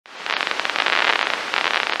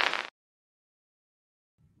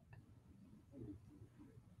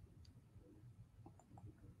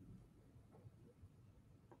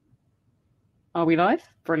Are we live?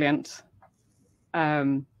 Brilliant.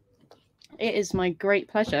 It is my great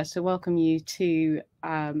pleasure to welcome you to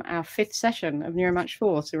our fifth session of Neuromatch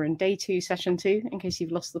 4. So we're in day 2, session 2, in case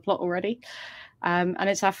you've lost the plot already. And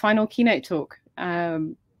it's our final keynote talk.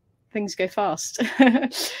 Things go fast.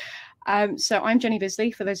 So I'm Jenny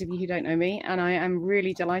Bisley, for those of you who don't know me, and I am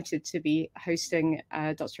really delighted to be hosting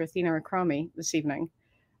Dr. Athena Akrami this evening.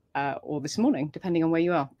 Or this morning, depending on where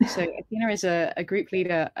you are. So Athena is a group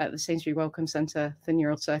leader at the Sainsbury Wellcome Centre for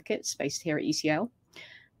Neural Circuits, based here at UCL.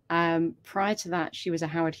 Prior to that, she was a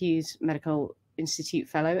Howard Hughes Medical Institute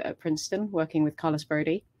Fellow at Princeton, working with Carlos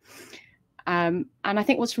Brody. And I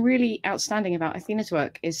think what's really outstanding about Athena's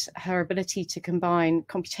work is her ability to combine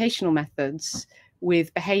computational methods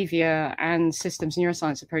with behaviour and systems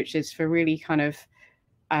neuroscience approaches for really kind of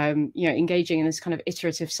engaging in this kind of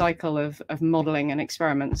iterative cycle of modeling and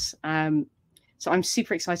experiments. So I'm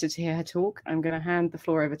super excited to hear her talk. I'm going to hand the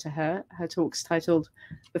floor over to her. Her talk's titled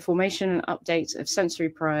The Formation and Update of Sensory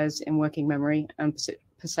Priors in Working Memory and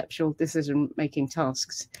Perceptual Decision-Making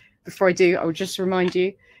Tasks. Before I do, I would just remind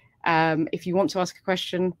you, if you want to ask a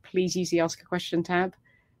question, please use the Ask a Question tab.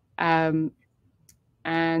 And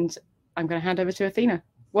I'm going to hand over to Athena.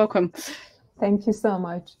 Welcome. Thank you so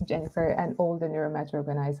much, Jennifer, and all the Neuromatch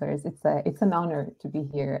organizers. It's an honor to be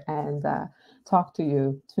here and talk to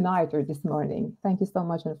you tonight or this morning. Thank you so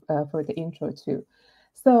much for the intro too.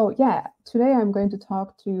 So yeah, today I'm going to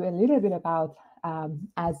talk to you a little bit about,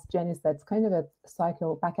 as Jenny said, it's kind of a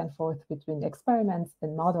cycle back and forth between experiments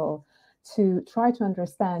and model to try to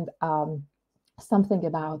understand something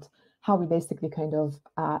about how we basically kind of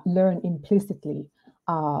learn implicitly.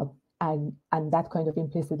 And that kind of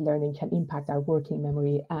implicit learning can impact our working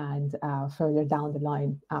memory and further down the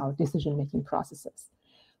line, our decision-making processes.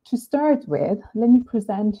 To start with, let me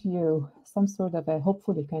present you some sort of a,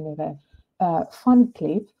 hopefully kind of a fun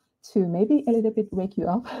clip to maybe a little bit wake you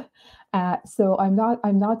up. So I'm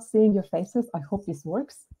not seeing your faces. I hope this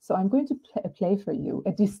works. So I'm going to play for you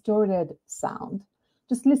a distorted sound.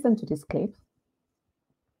 Just listen to this clip.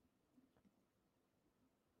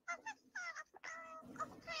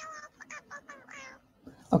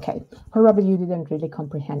 Okay, probably you didn't really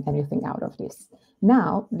comprehend anything out of this.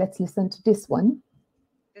 Now, let's listen to this one.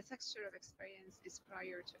 The texture of experience is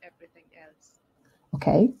prior to everything else.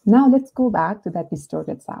 Okay, now let's go back to that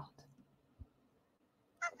distorted sound.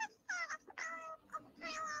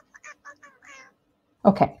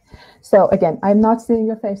 Okay, so again, I'm not seeing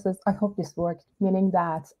your faces. I hope this worked, meaning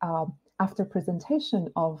that after presentation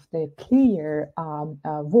of the clear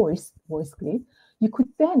voice clip, you could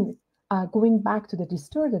then going back to the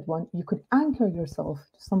distorted one, you could anchor yourself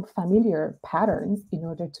to some familiar patterns in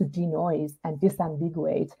order to denoise and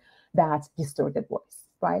disambiguate that distorted voice,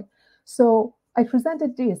 right? So I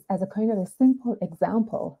presented this as a kind of a simple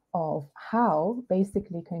example of how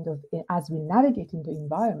basically kind of as we navigate in the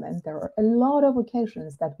environment, there are a lot of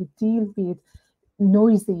occasions that we deal with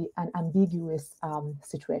noisy and ambiguous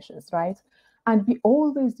situations, right? And we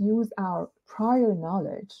always use our prior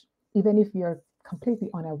knowledge, even if we are completely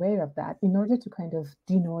unaware of that, in order to kind of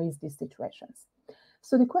denoise these situations.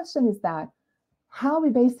 So the question is that how we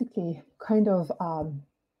basically kind of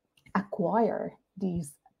acquire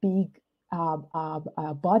these big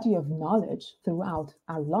body of knowledge throughout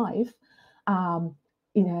our life,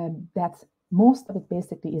 that most of it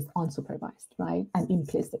basically is unsupervised, right? And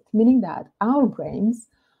implicit, meaning that our brains,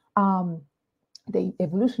 they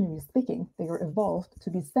evolutionarily speaking, they are evolved to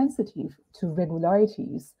be sensitive to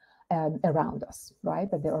regularities around us, right?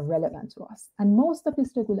 That they are relevant to us. And most of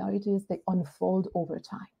these regularities, they unfold over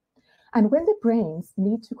time. And when the brains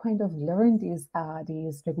need to kind of learn these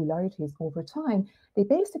regularities over time, they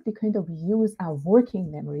basically kind of use our working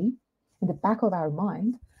memory in the back of our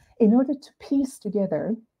mind in order to piece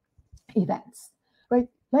together events, right?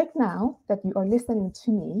 Like now that you are listening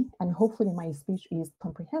to me, and hopefully my speech is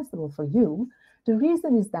comprehensible for you, the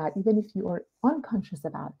reason is that even if you are unconscious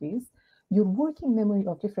about this, your working memory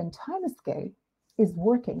of different time scale is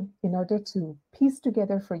working in order to piece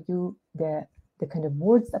together for you the kind of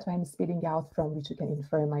words that I'm spitting out from which you can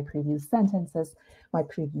infer my previous sentences, my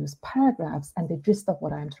previous paragraphs, and the gist of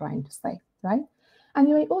what I'm trying to say, right? And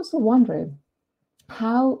you may also wonder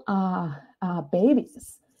how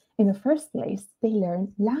babies, in the first place, they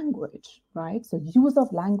learn language, right? So use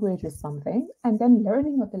of language is something, and then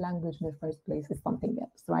learning of the language in the first place is something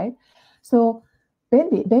else, right? So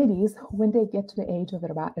babies, when they get to the age of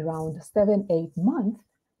around 7-8 months,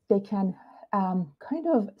 they can kind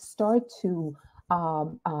of start to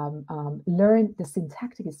learn the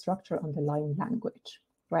syntactic structure underlying language,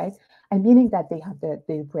 right? And meaning that they have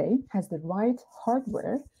their brain has the right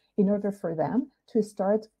hardware in order for them to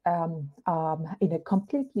start in a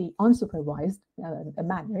completely unsupervised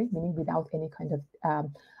manner, meaning without any kind of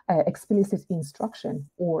explicit instruction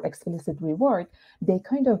or explicit reward, they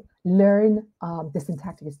kind of learn the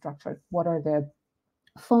syntactic structure. What are the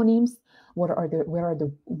phonemes? Where are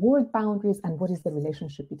the word boundaries, and what is the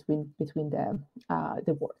relationship between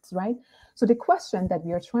the words, right? So the question that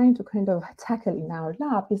we are trying to kind of tackle in our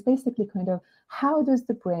lab is basically kind of how does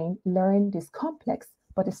the brain learn these complex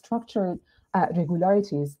but structured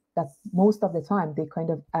regularities that most of the time they kind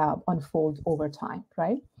of unfold over time,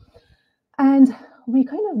 right? And we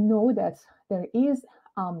kind of know that there is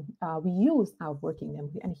we use our working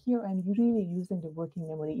memory, and here I'm really using the working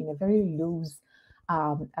memory in a very loose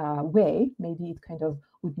way. Maybe it kind of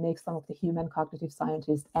would make some of the human cognitive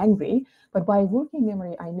scientists angry, but by working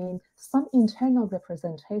memory, I mean some internal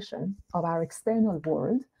representation of our external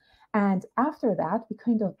world. And after that, we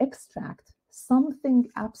kind of extract something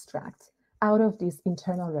abstract out of this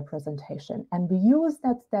internal representation. And we use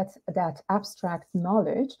that abstract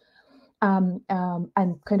knowledge and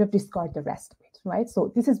kind of discard the rest of it, right?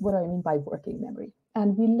 So this is what I mean by working memory.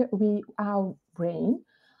 And our brain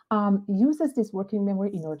uses this working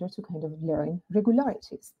memory in order to kind of learn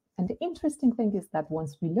regularities. And the interesting thing is that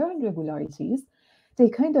once we learn regularities, they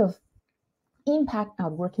kind of impact our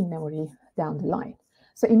working memory down the line.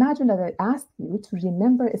 So imagine that I asked you to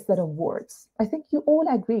remember a set of words. I think you all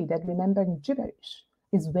agree that remembering gibberish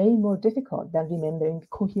is way more difficult than remembering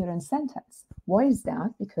coherent sentence. Why is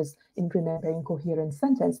that? Because in remembering coherent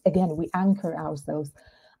sentence, again, we anchor ourselves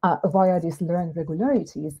via these learned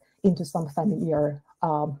regularities into some familiar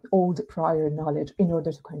old prior knowledge in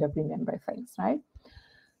order to kind of remember things, right?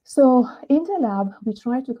 So in the lab, we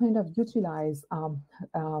try to kind of utilize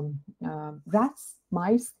rats,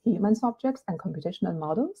 mice, human subjects, and computational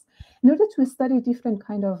models in order to study different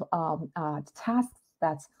kind of tasks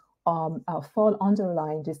that fall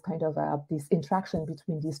underlying this kind of this interaction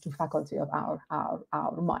between these two faculty of our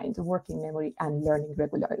mind, working memory and learning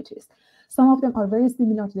regularities. Some of them are very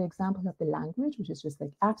similar to the example of the language, which is just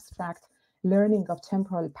like abstract learning of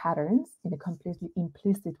temporal patterns in a completely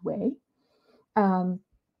implicit way.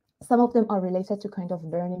 Some of them are related to kind of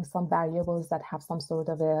learning some variables that have some sort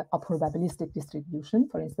of a probabilistic distribution.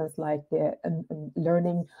 For instance, like the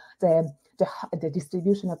learning the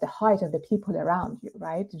distribution of the height of the people around you,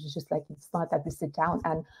 right? It's just like, it's not that we sit down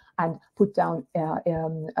and put down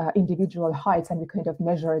individual heights and we kind of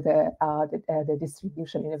measure the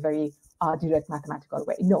distribution in a very direct mathematical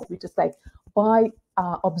way. No, we just like by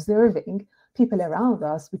observing people around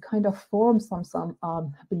us, we kind of form some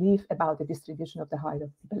belief about the distribution of the height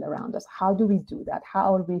of people around us. How do we do that?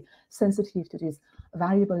 How are we sensitive to these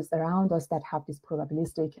variables around us that have this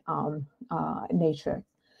probabilistic nature?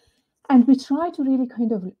 And we try to really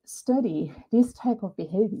kind of study these type of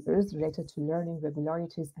behaviors related to learning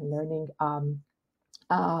regularities and learning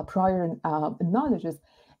prior knowledges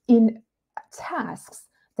in tasks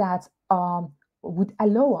that would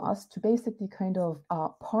allow us to basically kind of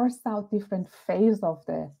parse out different phases of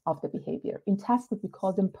the behavior. In tasks, we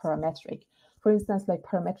call them parametric. For instance, like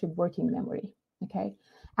parametric working memory, okay?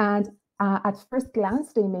 And at first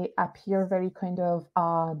glance, they may appear very kind of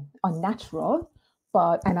unnatural,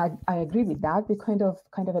 but, and I agree with that, we kind of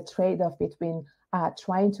a trade-off between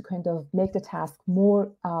trying to kind of make the task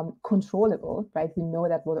more controllable, right? We know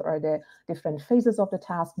that what are the different phases of the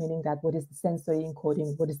task, meaning that what is the sensory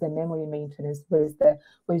encoding, what is the memory maintenance, where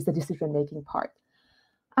is the decision-making part.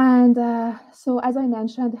 And so as I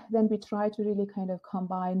mentioned, then we try to really kind of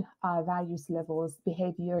combine various levels,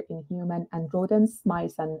 behavior in human and rodents,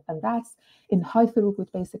 mice and rats, in high throughput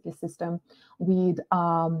basically system with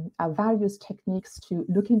various techniques to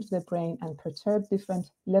look into the brain and perturb different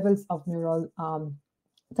levels of neural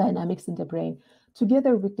dynamics in the brain,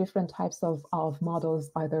 together with different types of models,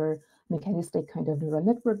 either mechanistic kind of neural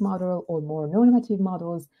network model or more normative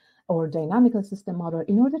models, or dynamical system model,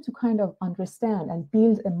 in order to kind of understand and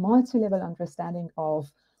build a multi-level understanding of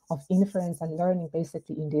inference and learning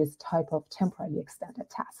basically in this type of temporally extended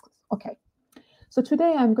tasks. Okay, so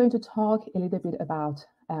today I'm going to talk a little bit about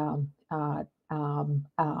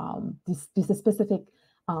this specific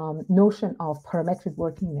notion of parametric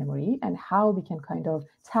working memory and how we can kind of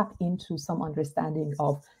tap into some understanding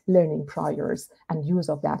of learning priors and use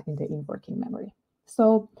of that in the in-working memory.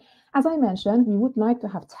 So, as I mentioned, we would like to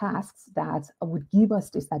have tasks that would give us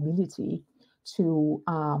this ability to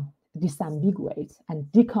disambiguate and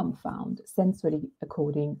deconfound sensory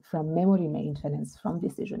coding from memory maintenance, from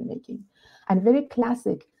decision making. And very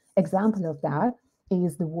classic example of that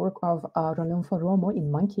is the work of Rodolfo Romo in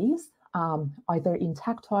monkeys, either in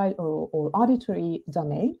tactile or auditory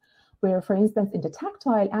domain, where, for instance, in the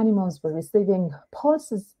tactile, animals were receiving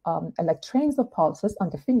pulses, like trains of pulses on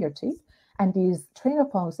the fingertip. And these train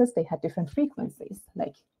of pulses, they had different frequencies,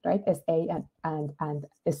 like, right, SA and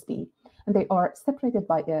SB. And they are separated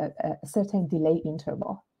by a certain delay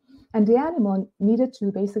interval. And the animal needed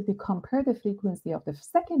to basically compare the frequency of the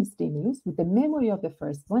second stimulus with the memory of the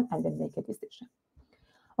first one and then make a decision.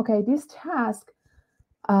 Okay, this task,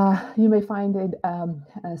 you may find it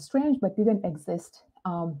strange, but didn't exist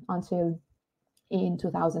until in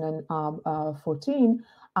 2014,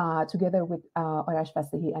 together with Arash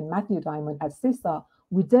Vasihi and Matthew Diamond at CISA,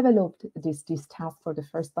 we developed this task for the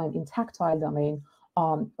first time in tactile domain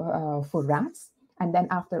for rats. And then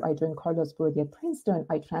after I joined Carlos Brody at Princeton,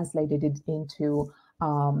 I translated it into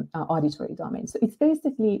auditory domain. So it's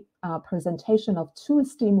basically a presentation of two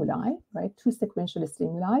stimuli, right? Two sequential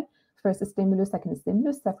stimuli. First stimulus, second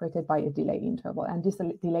stimulus, separated by a delay interval. And this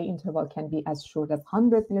delay interval can be as short as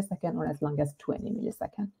 100 milliseconds or as long as 20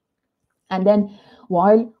 milliseconds. And then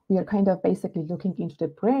while we are kind of basically looking into the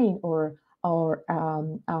brain or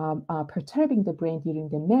perturbing the brain during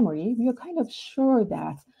the memory, we are kind of sure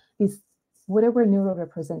that this whatever neural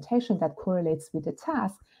representation that correlates with the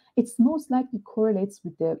task, it's most likely correlates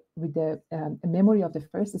with the memory of the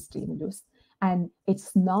first stimulus, and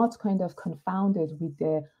it's not kind of confounded with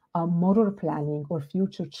the motor planning or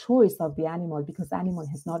future choice of the animal, because the animal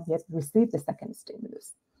has not yet received the second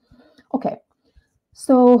stimulus. Okay,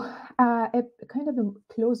 so a kind of a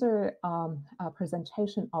closer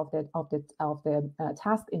presentation of the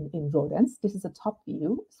task in rodents. This is a top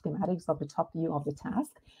view, schematics of the top view of the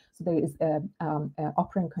task. So there is a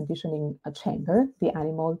operant conditioning chamber. The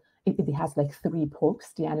animal, it has like 3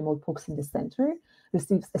 pokes. The animal pokes in the center,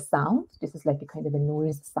 receives a sound. This is like a kind of a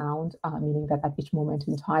noise sound, meaning that at each moment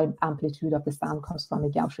in time, amplitude of the sound comes from a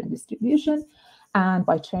Gaussian distribution. And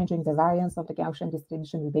by changing the variance of the Gaussian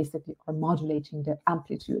distribution, we basically are modulating the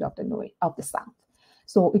amplitude of the noise of the sound.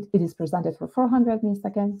 So it is presented for 400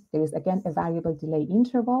 milliseconds. There is again a variable delay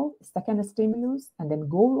interval, second stimulus, and then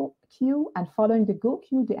go cue. And following the go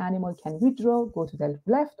cue, the animal can withdraw, go to the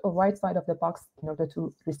left or right side of the box in order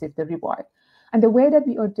to receive the reward. And the way that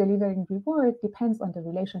we are delivering reward depends on the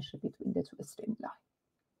relationship between the 2 stimuli.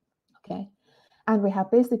 Okay. And we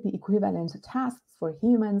have basically equivalent tasks for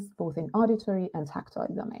humans, both in auditory and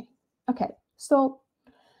tactile domain. Okay, so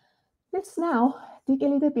let's now dig a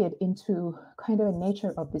little bit into kind of a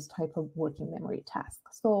nature of this type of working memory task.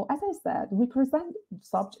 So as I said, we present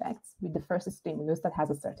subjects with the first stimulus that has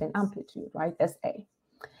a certain amplitude, right, SA.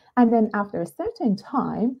 And then after a certain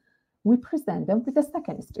time, we present them with the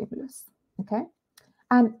second stimulus, okay?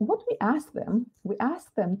 And what we ask them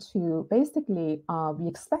to basically, we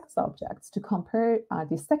expect subjects to compare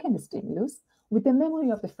the second stimulus with the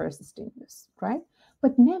memory of the first stimulus, right?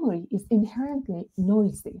 But memory is inherently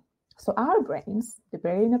noisy. So our brains, the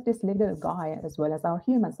brain of this little guy, as well as our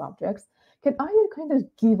human subjects, can either kind of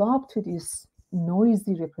give up to this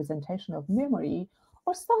noisy representation of memory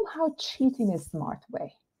or somehow cheat in a smart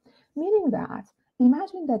way. Meaning that,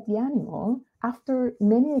 imagine that the animal, after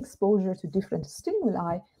many exposure to different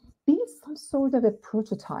stimuli, builds some sort of a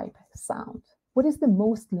prototype sound. What is the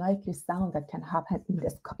most likely sound that can happen in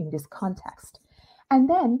this context? And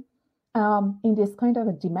then in this kind of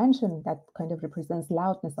a dimension that kind of represents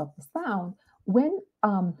loudness of the sound, when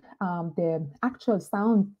the actual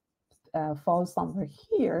sound falls somewhere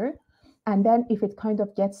here, and then if it kind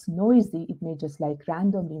of gets noisy, it may just like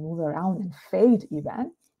randomly move around and fade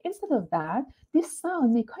even. Instead of that, this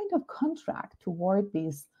sound may kind of contract toward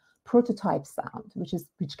this prototype sound, which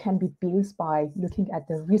can be built by looking at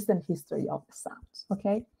the recent history of the sounds.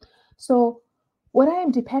 Okay, so what I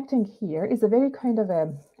am depicting here is a very kind of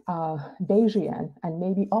a Bayesian and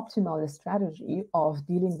maybe optimal strategy of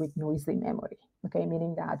dealing with noisy memory. Okay,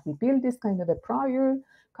 meaning that we build this kind of a prior,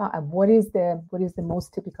 what is the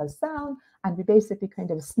most typical sound, and we basically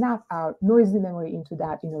kind of snap our noisy memory into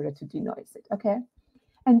that in order to denoise it. Okay,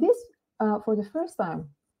 and this for the first time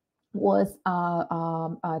was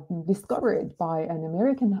discovered by an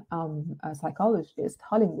American psychologist,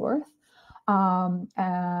 Hollingworth, and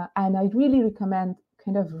I really recommend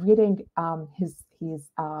kind of reading his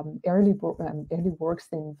early works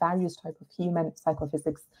in various types of human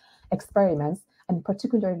psychophysics experiments, and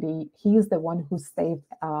particularly he is the one who saved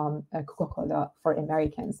Coca-Cola for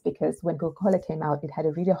Americans, because when Coca-Cola came out, it had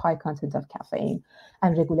a really high content of caffeine,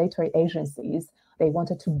 and regulatory agencies, they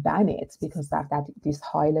wanted to ban it because of this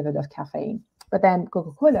high level of caffeine. But then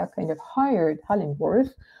Coca-Cola kind of hired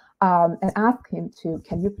Hollingworth and asked him to,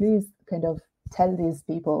 can you please kind of tell these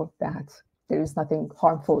people that there is nothing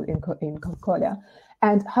harmful in Coca-Cola.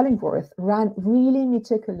 And Hollingworth ran really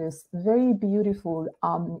meticulous, very beautiful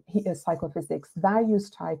psychophysics, various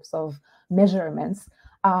types of measurements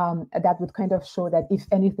that would kind of show that, if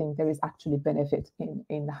anything, there is actually benefit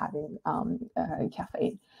in having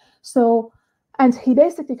caffeine. So, and he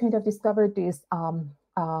basically kind of discovered this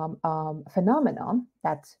phenomenon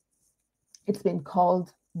that it's been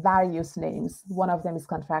called various names. One of them is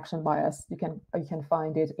contraction bias. You can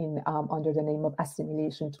find it in under the name of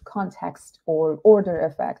assimilation to context or order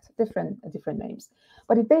effect, different names.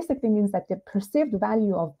 But it basically means that the perceived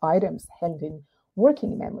value of items held in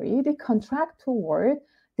working memory, they contract toward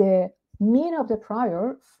the mean of the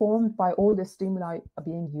prior formed by all the stimuli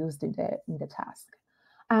being used in the task.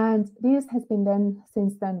 And this has been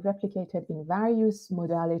since then replicated in various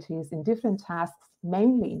modalities in different tasks,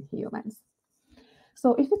 mainly in humans.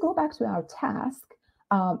 So if we go back to our task,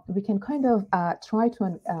 we can kind of try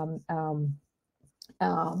to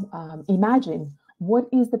imagine what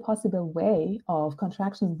is the possible way of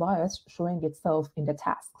contraction bias showing itself in the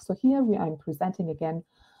task. So here I'm presenting again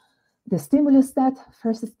the stimulus set,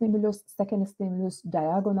 first stimulus, second stimulus,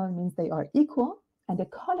 diagonal means they are equal. And the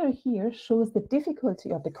color here shows the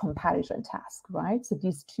difficulty of the comparison task, right? So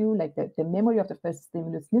these two, like the memory of the first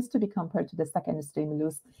stimulus needs to be compared to the second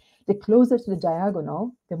stimulus. The closer to the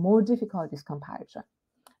diagonal, the more difficult is comparison.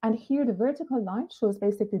 And here the vertical line shows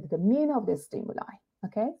basically the mean of the stimuli,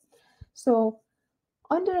 okay? So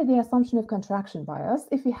under the assumption of contraction bias,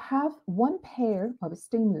 if we have one pair of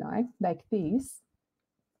stimuli like these,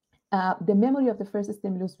 the memory of the first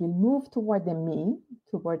stimulus will move toward the mean,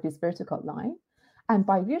 toward this vertical line. And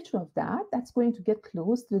by virtue of that, that's going to get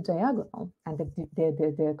close to the diagonal, and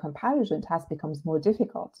the comparison task becomes more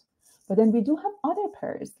difficult. But then we do have other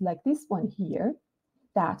pairs, like this one here,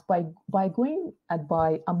 that by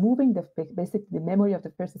moving basically the memory of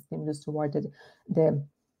the first stimulus toward the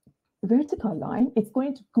vertical line, it's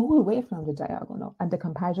going to go away from the diagonal, and the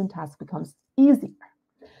comparison task becomes easier.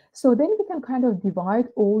 So then we can kind of divide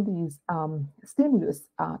all these stimulus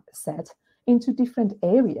set into different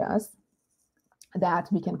areas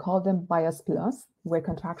that we can call them bias plus, where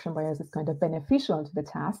contraction bias is kind of beneficial to the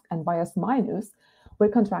task, and bias minus, where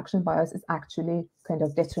contraction bias is actually kind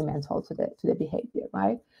of detrimental to the behavior,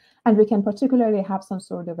 right? And we can particularly have some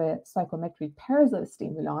sort of a psychometric pairs of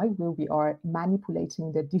stimuli where we are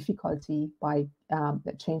manipulating the difficulty by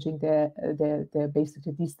changing the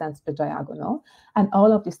basically distance to the diagonal. And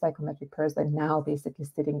all of these psychometric pairs are now basically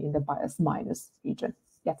sitting in the bias minus region.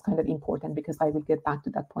 That's kind of important because I will get back to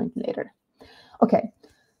that point later. Okay,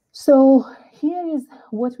 so here is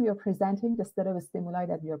what we are presenting, the set of stimuli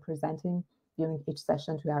that we are presenting during each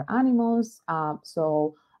session to our animals.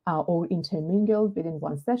 Or intermingled within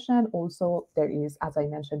one session. Also, there is, as I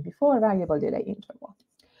mentioned before, a variable delay interval.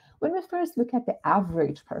 When we first look at the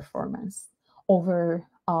average performance over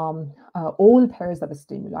all pairs of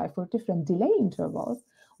stimuli for different delay intervals,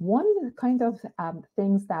 one kind of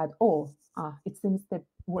things that, it seems that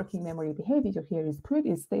working memory behavior here is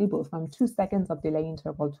pretty stable from 2 seconds of delay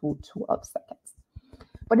interval to 12 seconds.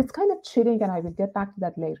 But it's kind of cheating, and I will get back to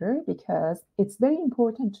that later, because it's very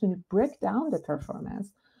important to break down the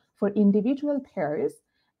performance for individual pairs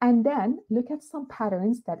and then look at some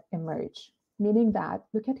patterns that emerge, meaning that,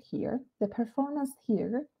 look at here, the performance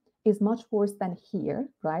here is much worse than here,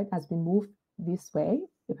 right? As we move this way,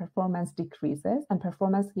 the performance decreases, and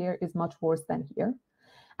performance here is much worse than here.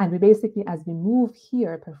 And we basically, as we move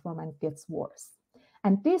here, performance gets worse.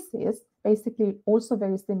 And this is basically also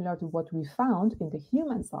very similar to what we found in the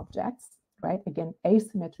human subjects, right? Again,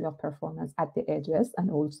 asymmetry of performance at the edges,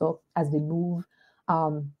 and also as we move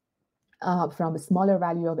from a smaller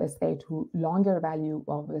value of SA to longer value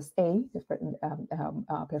of SA, the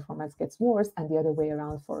performance gets worse, and the other way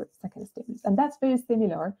around for second stimulus. And that's very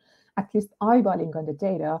similar, at least eyeballing on the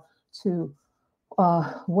data, to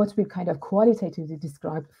what we kind of qualitatively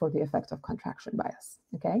described for the effect of contraction bias,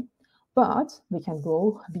 okay? But we can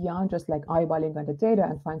go beyond just like eyeballing on the data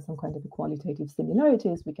and find some kind of qualitative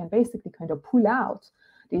similarities. We can basically kind of pull out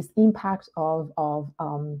this impact of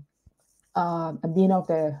a mean of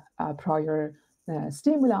the prior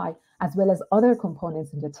stimuli, as well as other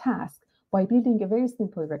components in the task, by building a very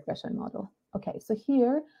simple regression model. Okay, so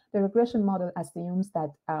here the regression model assumes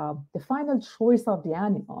that the final choice of the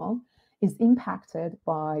animal is impacted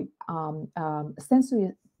by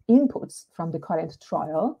sensory inputs from the current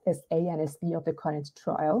trial, SA and SB of the current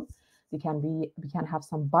trial. We can have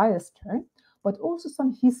some bias term, but also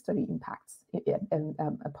some history impacts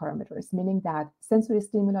parameters, meaning that sensory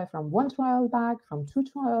stimuli from one trial back, from 2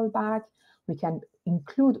 trial back. We can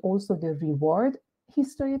include also the reward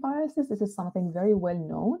history biases. This is something very well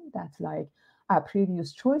known, that like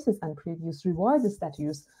previous choices and previous reward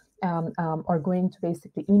status are going to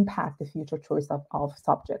basically impact the future choice of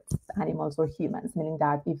subjects, animals or humans, meaning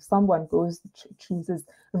that if someone chooses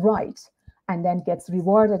right and then gets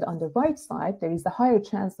rewarded on the right side, there is a higher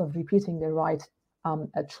chance of repeating the right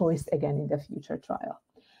choice again in the future trial.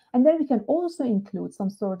 And then we can also include some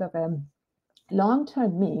sort of a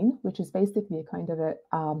long-term mean, which is basically a kind of a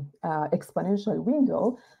exponential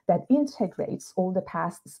window that integrates all the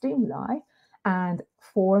past stimuli and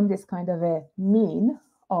form this kind of a mean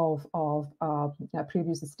of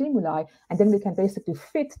previous stimuli, and then we can basically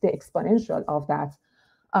fit the exponential of that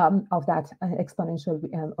exponential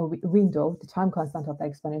window, the time constant of the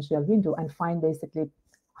exponential window, and find basically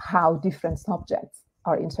how different subjects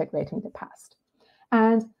are integrating the past.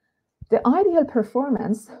 And the ideal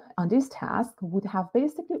performance on this task would have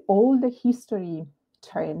basically all the history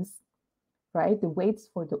terms, right? The weights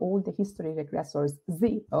for all the history regressors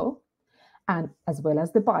 0, and as well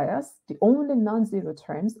as the bias. The only non-zero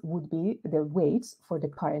terms would be the weights for the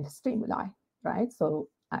current stimuli, right? So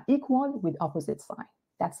equal with opposite sign.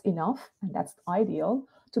 That's enough, and that's ideal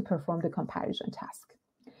to perform the comparison task.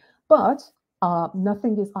 But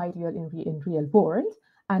nothing is ideal in real world.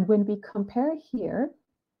 And when we compare here,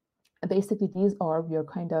 basically these are your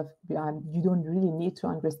kind of, you don't really need to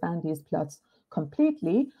understand these plots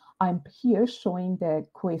completely. I'm here showing the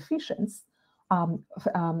coefficients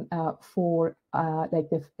for like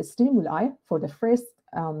the stimuli for the first,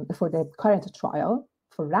 for the current trial,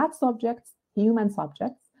 for rat subjects, human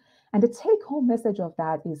subjects. And the take-home message of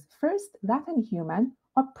that is, first, rat and human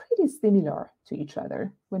are pretty similar to each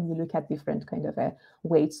other when we look at different kind of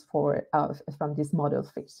weights for from this model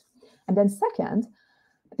fit. And then second,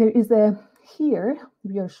 there is here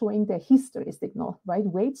we are showing the history signal, right?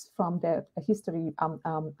 Weights from the history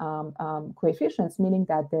coefficients, meaning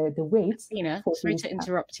that the weights. Athena, sorry to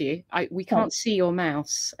interrupt you. We can't see your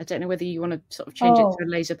mouse. I don't know whether you want to sort of change it to a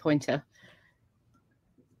laser pointer.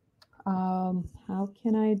 How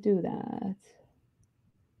can I do that?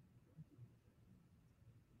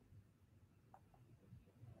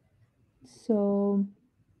 So,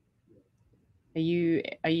 are you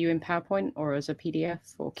in PowerPoint or as a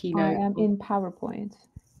PDF or Keynote? I am in PowerPoint.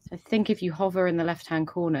 I think if you hover in the left-hand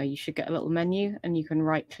corner, you should get a little menu, and you can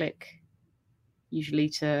right-click, usually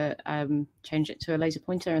to change it to a laser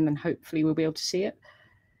pointer, and then hopefully we'll be able to see it.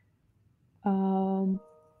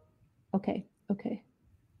 Okay.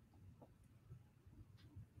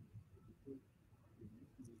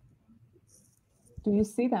 Do you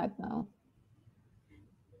see that now?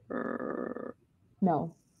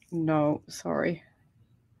 No. No, sorry.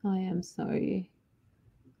 I am sorry.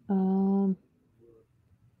 Then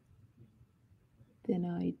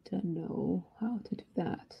I don't know how to do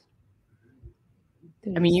that.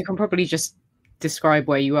 I mean, you can probably just describe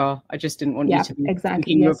where you are. I just didn't want you to be exactly.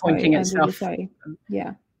 thinking you were pointing at stuff. Really sorry.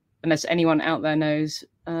 Yeah. Unless anyone out there knows.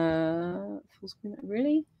 Full screen,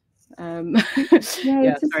 really?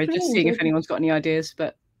 Yeah, sorry, just seeing if anyone's got any ideas,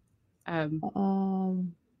 but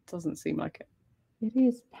doesn't seem like it. It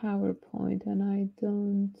is PowerPoint, and I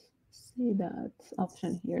don't see that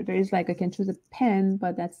option here. There is like, I can choose a pen,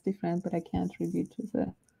 but that's different, but I can't really choose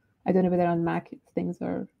I don't know whether on Mac things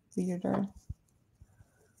are weirder.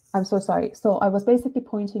 I'm so sorry. So I was basically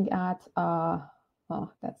pointing at,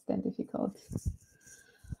 that's then difficult.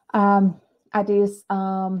 At this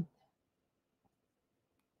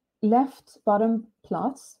left bottom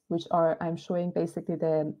plots, which are, I'm showing basically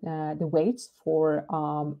the weights for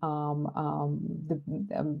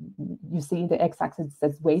you see the x-axis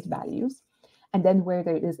says weight values, and then where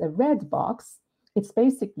there is a red box, it's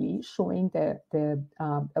basically showing the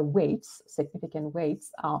weights, significant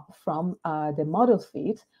weights from the model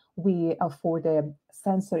fit for the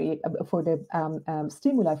sensory for the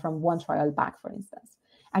stimuli from one trial back, for instance.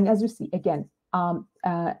 And as you see, again, a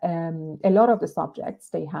lot of the subjects,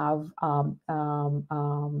 they have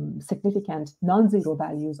significant non-zero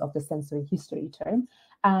values of the sensory history term,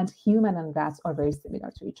 and human and rats are very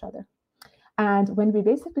similar to each other. And when we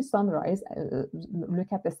basically summarize,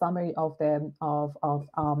 look at the summary of the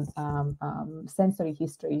sensory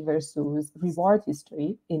history versus reward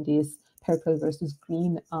history in this purple versus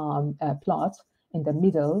green plot in the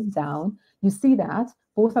middle down, you see that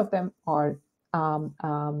both of them are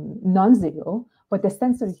non-zero, but the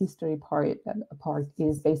sensory history part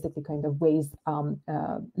is basically kind of weighs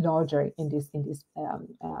larger in this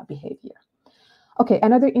behavior. Okay,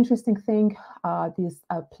 another interesting thing, this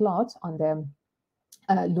plot on the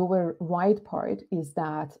lower right part is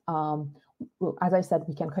that, as I said,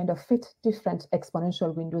 we can kind of fit different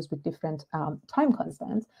exponential windows with different time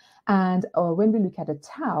constants. And when we look at a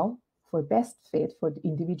tau for best fit for the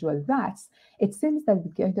individual rats, it seems that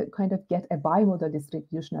we kind of get a bimodal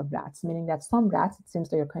distribution of rats, meaning that some rats, it seems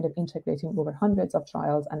they are kind of integrating over hundreds of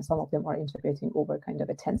trials, and some of them are integrating over kind of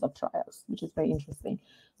a tens of trials, which is very interesting.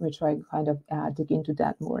 We'll try to kind of dig into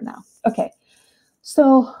that more now. Okay.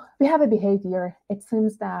 So we have a behavior. It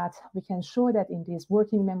seems that we can show that in this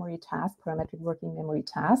working memory task, parametric working memory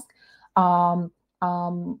task,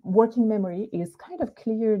 working memory is kind of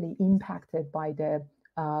clearly impacted by the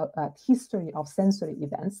history of sensory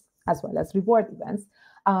events as well as reward events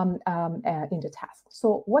in the task.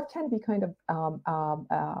 So what can we kind of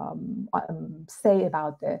say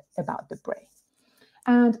about the brain?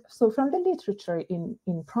 And so from the literature in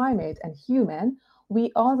primate and human,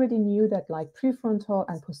 we already knew that like prefrontal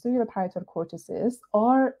and posterior parietal cortices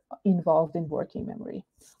are involved in working memory,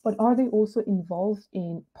 but are they also involved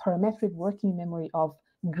in parametric working memory of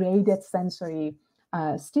graded sensory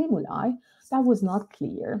stimuli? That was not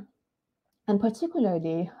clear. And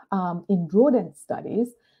particularly in rodent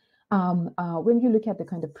studies, when you look at the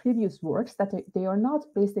kind of previous works, that they are not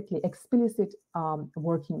basically explicit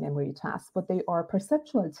working memory tasks, but they are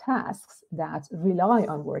perceptual tasks that rely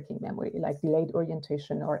on working memory, like delayed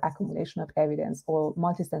orientation or accumulation of evidence or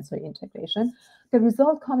multisensory integration. The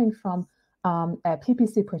result coming from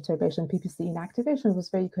PPC perturbation, PPC inactivation was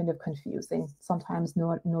very kind of confusing. Sometimes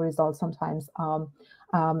no result, sometimes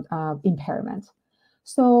impairment.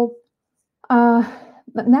 So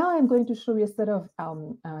now I'm going to show you a set of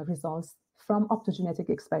results from optogenetic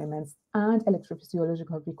experiments and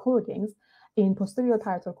electrophysiological recordings in posterior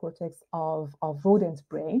parietal cortex of rodent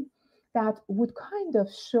brain that would kind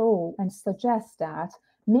of show and suggest that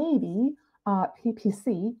maybe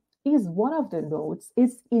PPC is one of the nodes,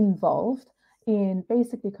 is involved in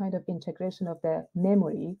basically kind of integration of the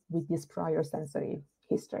memory with this prior sensory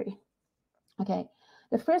history. Okay,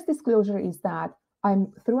 the first disclosure is that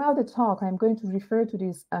throughout the talk, I'm going to refer to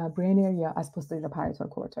this brain area as posterior parietal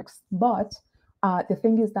cortex. But the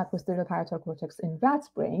thing is that posterior parietal cortex in rat's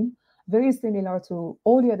brain, very similar to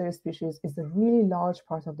all the other species, is a really large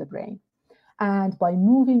part of the brain. And by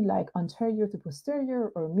moving like anterior to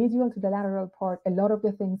posterior or medial to the lateral part, a lot of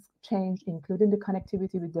the things change, including the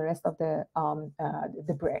connectivity with the rest of the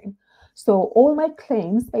brain. So all my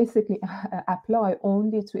claims basically apply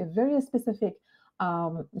only to a very specific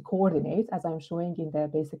coordinate, as I'm showing in the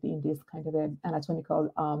basically in this kind of an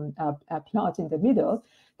anatomical plot in the middle,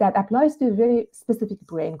 that applies to a very specific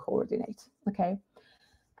brain coordinate. Okay,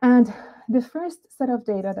 and the first set of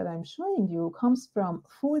data that I'm showing you comes from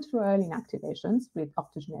full trial inactivations with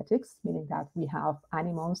optogenetics, meaning that we have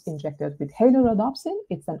animals injected with halorhodopsin.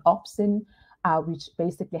 It's an opsin which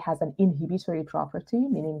basically has an inhibitory property,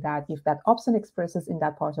 meaning that if that opsin expresses in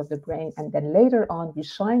that part of the brain and then later on we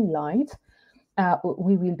shine light,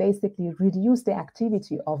 we will basically reduce the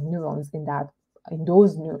activity of neurons in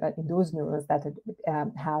those neurons that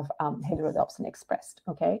have halorhodopsin expressed.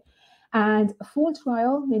 Okay, and full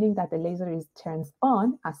trial, meaning that the laser turns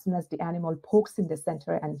on as soon as the animal pokes in the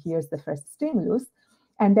center and hears the first stimulus,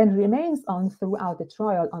 and then remains on throughout the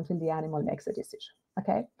trial until the animal makes a decision.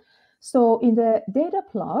 Okay, so in the data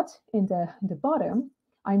plot in the bottom,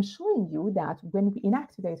 I'm showing you that when we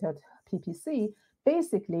inactivated PPC,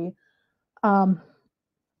 basically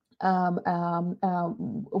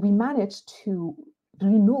we managed to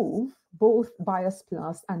remove both bias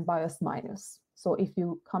plus and bias minus. So if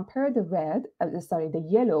you compare the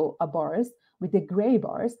yellow bars with the gray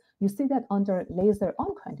bars, you see that under laser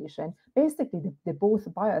on condition, basically the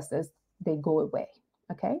both biases, they go away,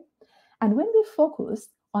 okay? And when we focus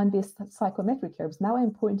on these psychometric curves, now I'm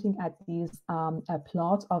pointing at these a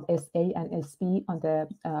plot of SA and SB on the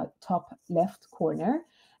top left corner,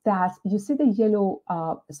 that you see the yellow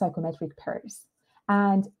psychometric pairs.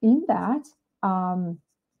 And in that,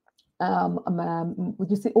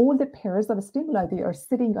 you see all the pairs of stimuli, they are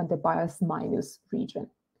sitting on the bias minus region.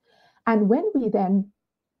 And when we then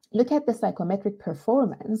look at the psychometric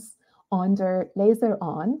performance under laser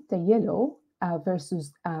on, the yellow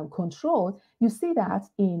versus control, you see that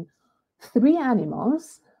in 3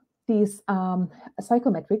 animals, this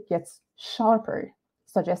psychometric gets sharper,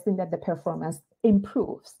 suggesting that the performance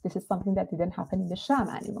improves. This is something that didn't happen in the sham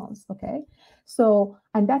animals, okay? So,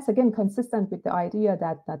 and that's again consistent with the idea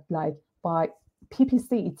that like by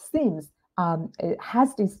PPC, it seems it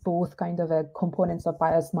has these both kind of a components of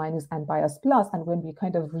bias minus and bias plus, and when we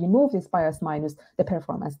kind of remove this bias minus, the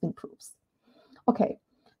performance improves. Okay,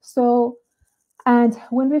 so And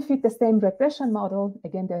when we fit the same regression model,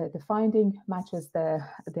 again, the finding matches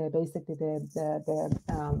basically the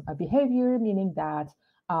behavior, meaning that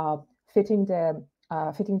fitting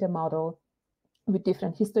the model with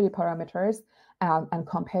different history parameters and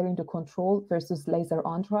comparing the control versus later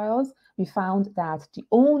on trials, we found that the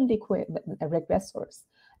only regressors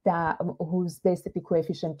whose basically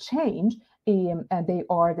coefficient change, and they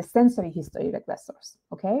are the sensory history regressors,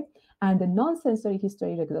 okay? And the non-sensory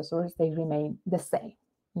history regressors, they remain the same,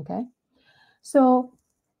 okay? So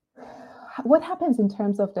what happens in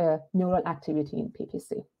terms of the neural activity in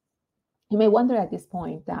PPC? You may wonder at this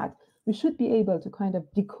point that we should be able to kind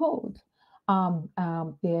of decode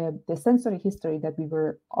the sensory history that we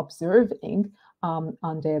were observing on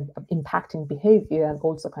the impacting behavior, and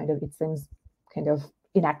also kind of, it seems, kind of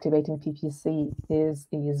inactivating PPC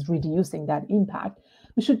is reducing that impact.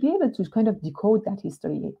 We should be able to kind of decode that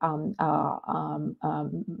history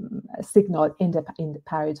signal in the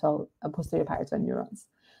parietal, posterior parietal neurons.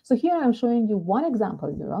 So here I'm showing you one example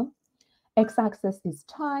neuron. X-axis is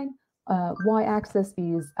time, y-axis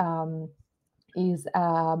is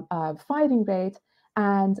firing rate,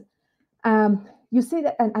 and you see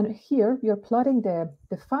that, and here we are plotting the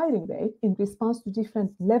firing rate in response to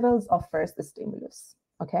different levels of first stimulus.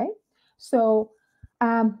 Okay, so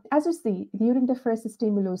as you see, during the first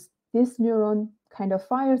stimulus, this neuron kind of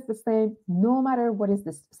fires the same no matter what is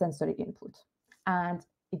the sensory input, and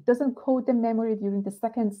it doesn't code the memory during the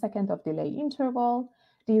second of delay interval.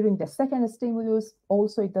 During the second stimulus,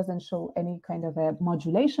 also it doesn't show any kind of a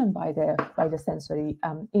modulation by the sensory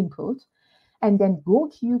input. And then go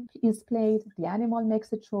cue is played, the animal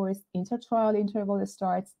makes a choice, intertrial interval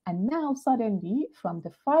starts, and now suddenly from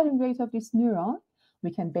the firing rate of this neuron,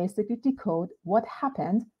 we can basically decode what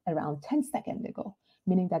happened around 10 seconds ago,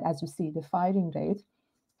 meaning that as you see, the firing rate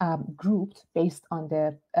grouped based on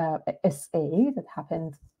the SA that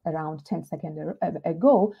happened around 10 seconds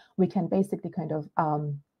ago, we can basically kind of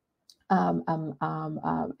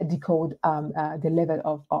decode the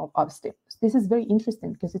level of stimulus. This is very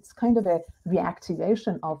interesting because it's kind of a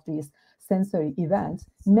reactivation of these sensory events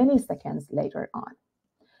many seconds later on.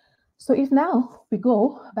 So if now we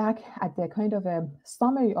go back at the kind of a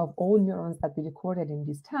summary of all neurons that we recorded in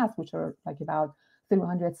this task, which are like about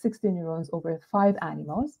 360 neurons over 5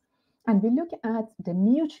 animals, and we look at the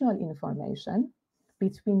mutual information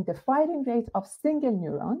between the firing rate of single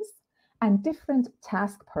neurons and different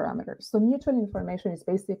task parameters. So mutual information is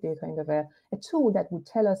basically a kind of a tool that would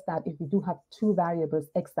tell us that if we do have 2 variables,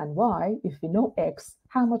 X and Y, if we know X,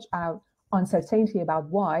 how much our uncertainty about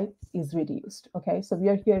Y is reduced. Okay, so we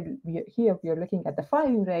are looking at the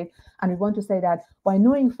firing rate, and we want to say that by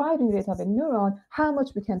knowing firing rate of a neuron, how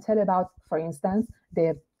much we can tell about, for instance,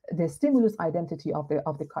 the stimulus identity of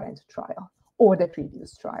the current trial or the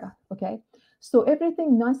previous trial. Okay, so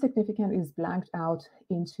everything non-significant is blanked out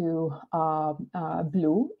into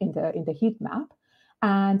blue in the heat map,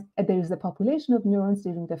 and there is a population of neurons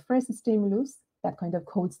during the first stimulus that kind of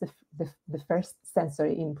codes the first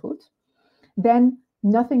sensory input. Then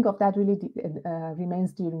nothing of that really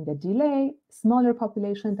remains during the delay. Smaller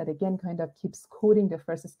population that again kind of keeps coding the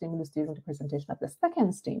first stimulus during the presentation of the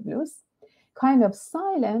second stimulus. Kind of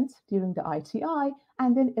silent during the ITI,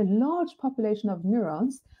 and then a large population of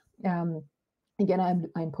neurons. Again,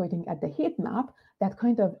 I'm pointing at the heat map that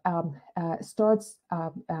kind of starts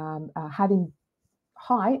having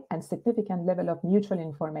high and significant level of mutual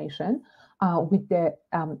information with the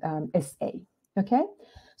SA. Okay,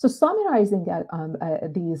 so summarizing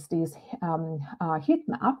these heat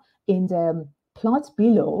map in the plot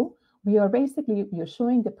below, we are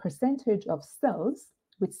showing the percentage of cells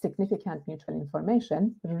with significant mutual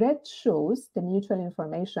information. Red shows the mutual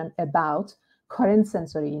information about current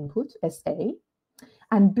sensory input, SA,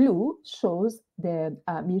 and blue shows the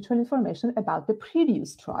mutual information about the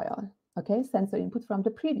previous trial, okay, sensory input from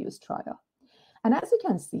the previous trial. And as you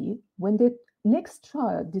can see, when the next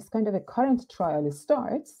trial, this kind of a current trial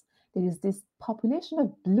starts, there is this population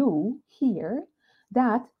of blue here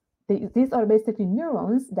that these are basically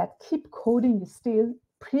neurons that keep coding the still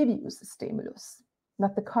previous stimulus,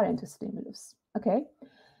 not the current stimulus, okay?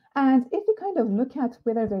 And if we kind of look at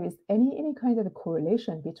whether there is any kind of a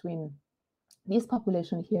correlation between this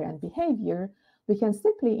population here and behavior, we can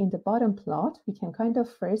simply, in the bottom plot, we can kind of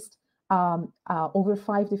first, over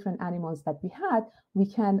 5 different animals that we had, we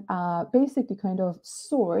can basically kind of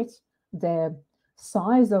sort the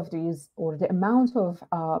size of these, or the amount of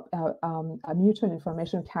mutual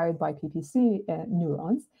information carried by PPC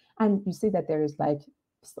neurons. And you see that there is like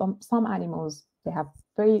some animals, they have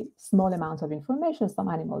very small amounts of information, some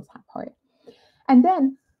animals have higher. And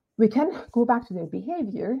then we can go back to their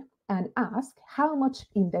behavior, and ask how much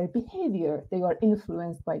in their behavior they are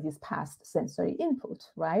influenced by this past sensory input,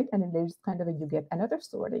 right? And then there's kind of you get another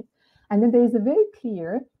sorting. And then there is a very clear,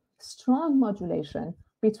 strong modulation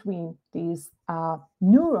between these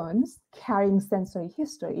neurons carrying sensory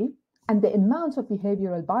history and the amount of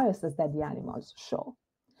behavioral biases that the animals show.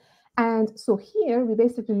 And so here we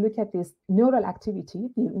basically look at this neural activity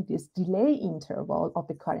during this delay interval of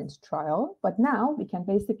the current trial. But now we can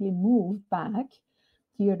basically move back.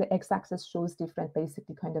 Here the x-axis shows different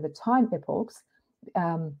basically kind of a time epochs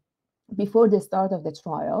before the start of the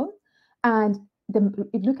trial. And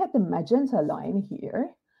look at the magenta line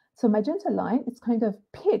here. So magenta line, it's kind of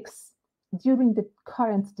peaks during the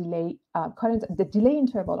current delay, the delay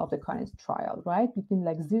interval of the current trial, right? Between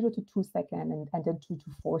like 0 to 2 seconds and then 2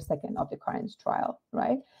 to 4 seconds of the current trial,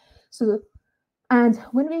 right? So, and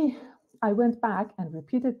when I went back and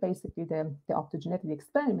repeated basically the optogenetic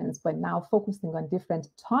experiments, but now focusing on different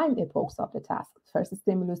time epochs of the task, first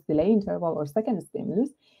stimulus, delay interval, or second stimulus,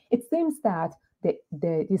 it seems that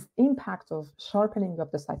this impact of sharpening of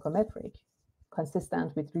the psychometric,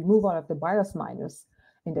 consistent with removal of the bias minus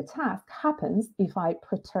in the task, happens if I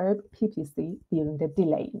perturb PPC during the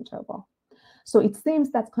delay interval. So it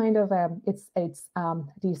seems that kind of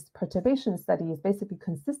this perturbation study is basically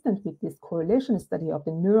consistent with this correlation study of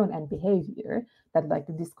the neuron and behavior, that like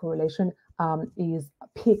this correlation is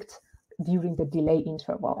picked during the delay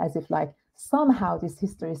interval, as if like somehow this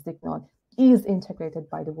history signal is integrated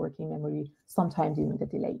by the working memory sometime during the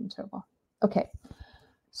delay interval. Okay,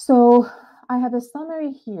 so I have a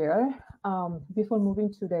summary here before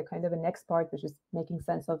moving to the kind of the next part, which is making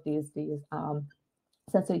sense of these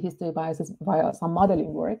sensory history biases via some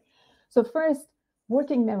modeling work. So first,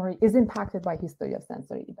 working memory is impacted by history of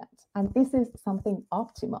sensory events. And this is something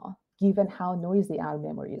optimal given how noisy our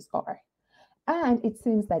memories are. And it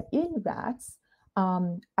seems that in rats,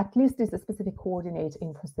 at least this specific coordinate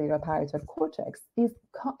in posterior parietal cortex is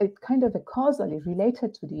kind of causally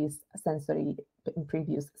related to these sensory,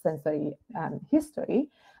 previous sensory history,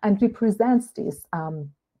 and represents this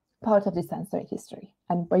part of the sensory history.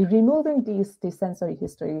 And by removing this sensory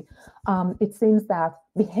history, it seems that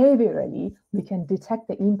behaviorally, we can detect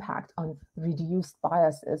the impact on reduced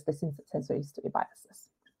biases, the sensory history biases.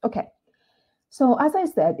 Okay, so as I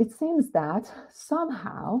said, it seems that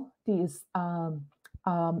somehow this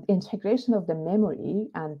integration of the memory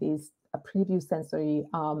and this previous sensory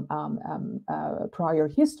prior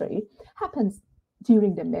history happens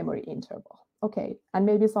during the memory interval. Okay, and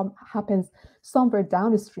maybe some happens somewhere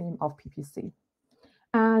downstream of PPC.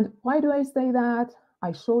 And why do I say that?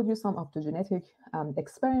 I showed you some optogenetic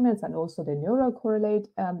experiments and also the neural correlate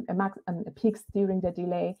peaks during the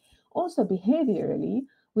delay. Also behaviorally,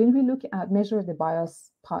 when we look at measure the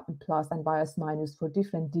bias plus and bias minus for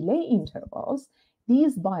different delay intervals,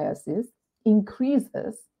 these biases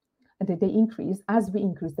increases, and they increase as we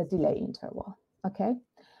increase the delay interval, okay?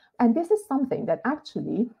 And this is something that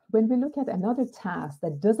actually, when we look at another task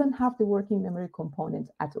that doesn't have the working memory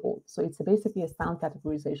component at all, so it's basically a sound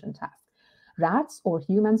categorization task. Rats or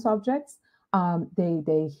human subjects,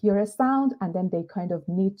 they hear a sound and then they kind of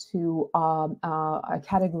need to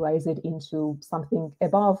categorize it into something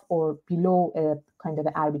above or below a kind of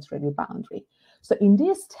an arbitrary boundary. So in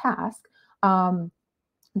this task,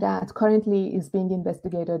 that currently is being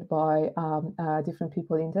investigated by different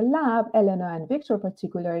people in the lab, Elena and Victor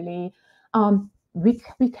particularly,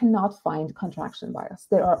 we cannot find contraction bias.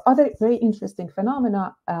 There are other very interesting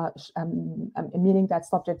phenomena, meaning that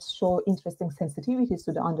subjects show interesting sensitivities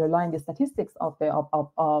to the underlying statistics of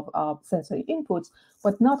the sensory inputs,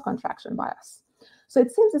 but not contraction bias. So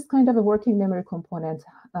it seems this kind of a working memory component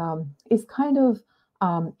is kind of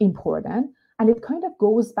important, and it kind of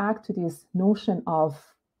goes back to this notion of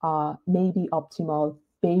maybe optimal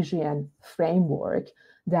Bayesian framework,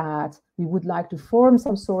 that we would like to form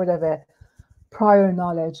some sort of a prior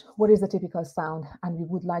knowledge, what is the typical sound, and we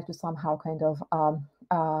would like to somehow kind of,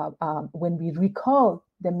 when we recall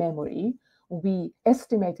the memory, we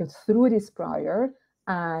estimate it through this prior,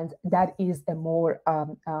 and that is a more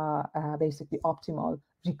basically optimal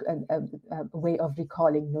way of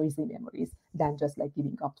recalling noisy memories than just like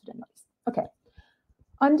giving up to the noise. Okay.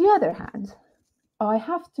 On the other hand, I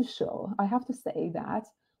have to say that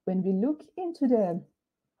when we look into the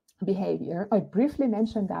behavior, I briefly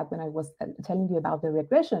mentioned that when I was telling you about the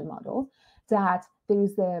regression model, that there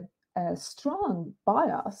is a strong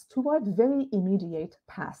bias toward very immediate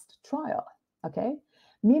past trial, okay?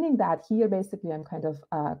 Meaning that here, basically, I'm kind of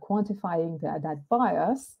quantifying that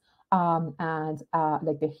bias and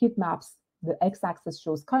like the heat maps, the x-axis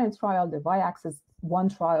shows current trial, the y-axis one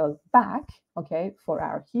trial back, okay, for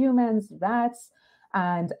our humans, rats,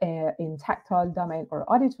 and in tactile domain or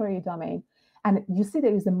auditory domain. And you see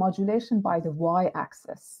there is a modulation by the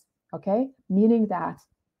y-axis, okay? Meaning that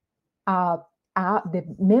the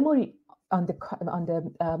memory on the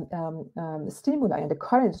stimuli in the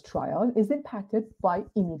current trial is impacted by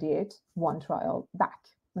immediate one trial back,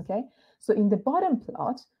 okay? So in the bottom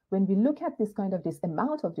plot, when we look at this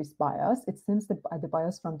amount of this bias, it seems that the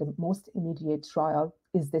bias from the most immediate trial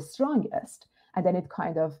is the strongest, and then it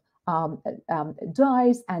kind of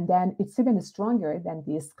dies, and then it's even stronger than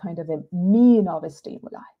this kind of a mean of a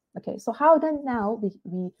stimuli. Okay, so how then now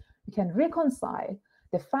we can reconcile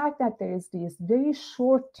the fact that there is these very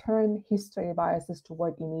short-term history biases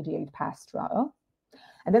toward immediate past trial,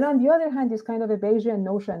 and then on the other hand, this kind of a Bayesian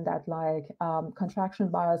notion that like contraction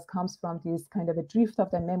bias comes from this kind of a drift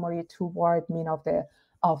of the memory toward mean of the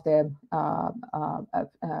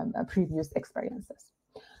previous experiences.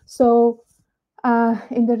 So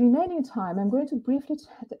in the remaining time, I'm going to briefly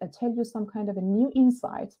tell you some kind of a new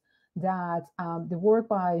insight that the work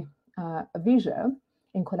by Vijay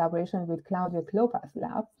in collaboration with Claudio Klopa's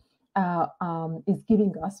lab is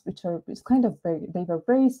giving us, which is kind of they were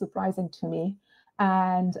very surprising to me.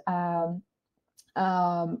 And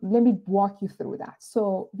let me walk you through that.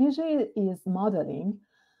 So Vijay is modeling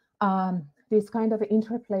this kind of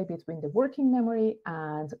interplay between the working memory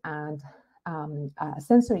and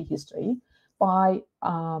sensory history by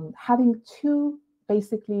having two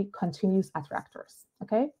basically continuous attractors,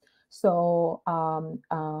 okay? So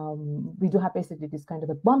we do have basically this kind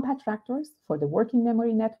of a bump attractors for the working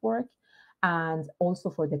memory network and also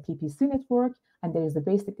for the PPC network. And there is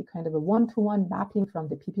basically kind of a one-to-one mapping from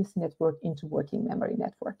the PPC network into working memory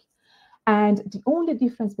network. And the only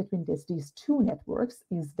difference between these two networks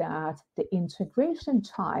is that the integration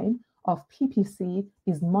time of PPC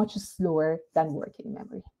is much slower than working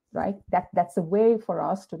memory, right? That's a way for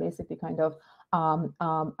us to basically kind of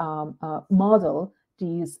model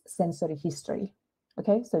these sensory history.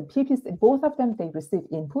 Okay, so PPC, both of them, they receive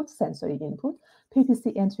input, sensory input.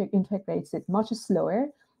 PPC integrates it much slower,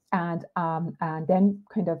 and then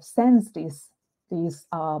kind of sends these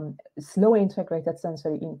slow integrated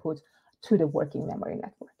sensory input to the working memory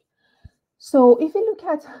network. So if you look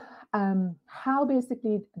at how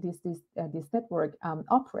basically this network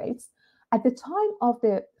operates, at the time of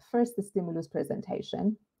the first stimulus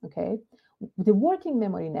presentation, okay, the working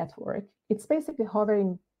memory network, it's basically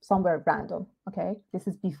hovering somewhere random, okay? This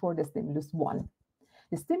is before the stimulus 1.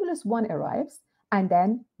 The stimulus 1 arrives, and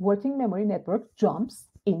then working memory network jumps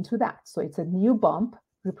into that. So it's a new bump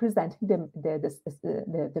representing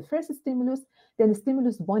the first stimulus. Then the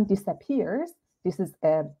stimulus 1 disappears. This is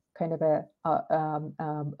a kind of a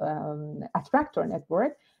attractor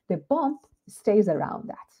network. The bump stays around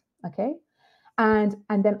that, okay? And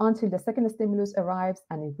then until the second stimulus arrives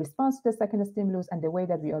and it responds to the second stimulus. And the way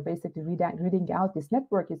that we are basically reading out this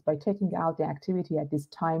network is by taking out the activity at this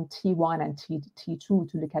time T1 and T2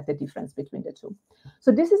 to look at the difference between the two.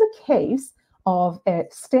 So this is a case of a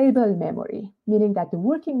stable memory, meaning that the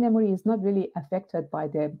working memory is not really affected by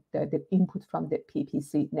the input from the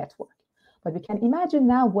PPC network. But we can imagine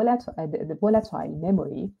now the volatile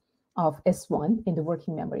memory of S1 in the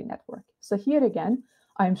working memory network. So here again,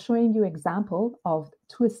 I'm showing you example of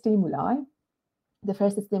two stimuli. The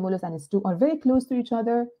first stimulus and S2 are very close to each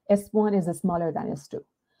other. S1 is smaller than S2.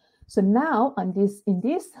 So now in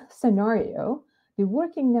this scenario, the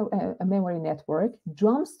working memory network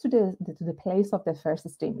jumps to the place of the first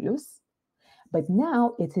stimulus, but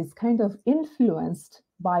now it is kind of influenced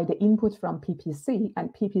by the input from PPC,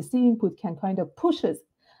 and PPC input can kind of push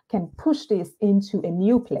this into a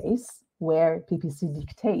new place where PPC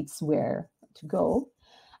dictates where to go.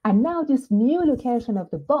 And now this new location of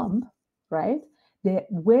the bump, right,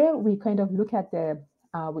 where we kind of look at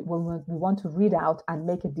when we want to read out and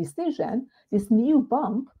make a decision, this new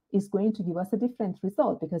bump is going to give us a different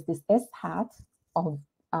result because this S hat of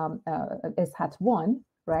S hat 1,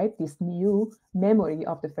 right, this new memory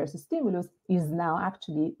of the first stimulus is now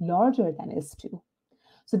actually larger than S2.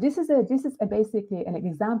 So this is basically an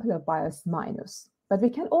example of bias minus. But we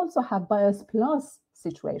can also have bias plus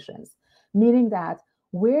situations, meaning that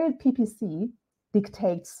where PPC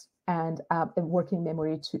dictates and a working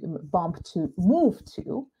memory to bump to move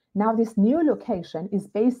to, now this new location is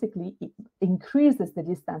basically increases the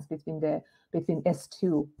distance between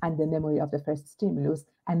S2 and the memory of the first stimulus,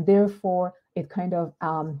 and therefore it kind of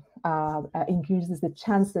increases the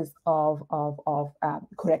chances of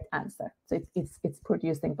correct answer. So it's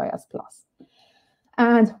producing bias plus.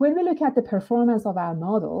 And when we look at the performance of our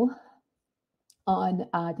model, on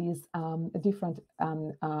these different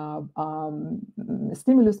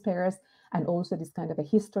stimulus pairs, and also this kind of a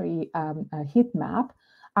history heat map,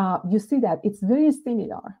 you see that it's very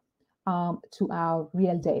similar to our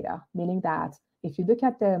real data, meaning that if you look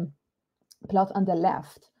at the plot on the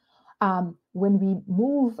left, when we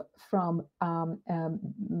move from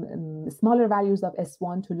smaller values of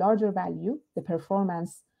S1 to larger value, the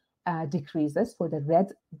performance decreases for the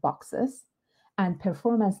red boxes, and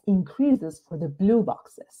performance increases for the blue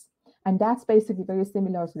boxes. And that's basically very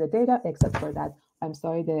similar to the data, except for that, I'm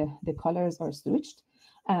sorry, the colors are switched.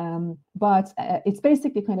 But it's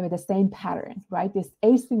basically kind of the same pattern, right? This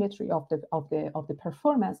asymmetry of the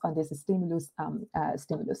performance on this stimulus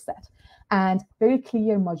set, and very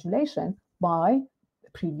clear modulation by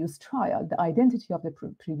previous trial, the identity of the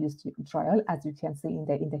previous trial, as you can see in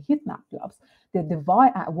the heat map plots. The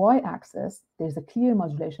y-axis, there's a clear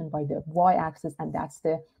modulation by the y-axis, and that's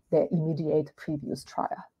the immediate previous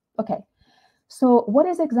trial. Okay, so what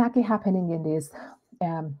is exactly happening in this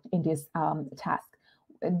task?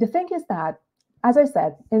 The thing is that, as I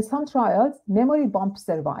said, in some trials, memory bump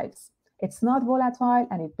survives. It's not volatile,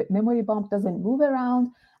 and memory bump doesn't move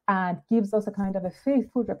around and gives us a kind of a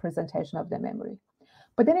faithful representation of the memory.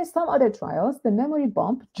 But then in some other trials, the memory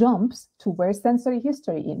bump jumps to where sensory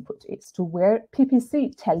history input is, to where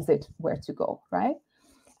PPC tells it where to go, right?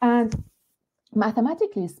 And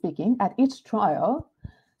mathematically speaking, at each trial,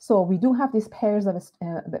 so we do have these pairs of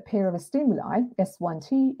a pair of stimuli,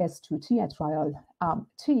 S1T, S2T at trial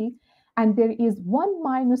T, and there is 1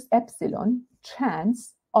 minus epsilon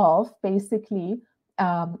chance of basically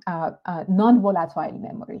non-volatile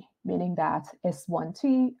memory, meaning that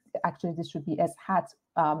S1T, actually this should be S hat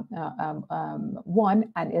 1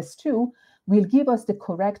 and S2, will give us the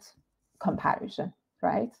correct comparison,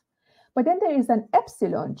 right? But then there is an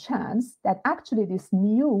epsilon chance that actually this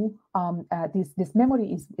new, this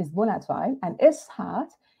memory is volatile, and S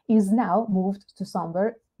hat is now moved to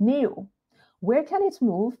somewhere new. Where can it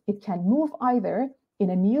move? It can move either in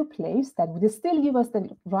a new place that would still give us the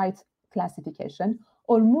right classification,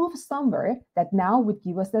 or move somewhere that now would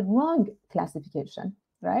give us the wrong classification,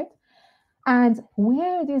 right? And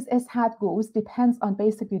where this S hat goes depends on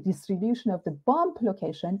basically distribution of the bump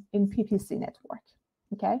location in PPC network,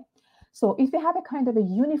 okay? So if we have a kind of a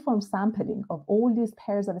uniform sampling of all these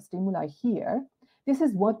pairs of stimuli here, this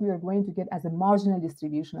is what we are going to get as a marginal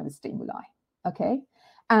distribution of stimuli, okay?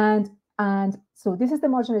 And so this is the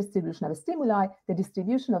marginal distribution of stimuli. The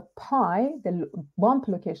distribution of pi, the bump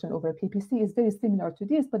location over PPC, is very similar to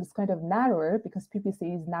this, but it's kind of narrower because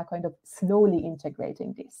PPC is now kind of slowly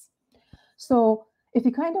integrating this. So if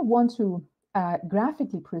you kind of want to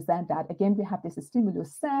graphically present that, again, we have this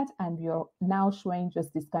stimulus set, and we are now showing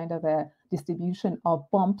just this kind of a distribution of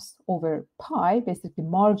bumps over pi, basically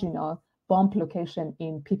marginal bump location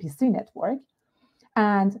in PPC network.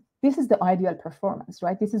 And this is the ideal performance,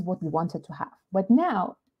 right? This is what we wanted to have. But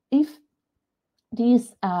now, if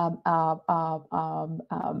these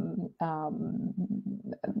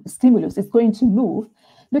stimulus is going to move,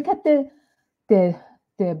 look at the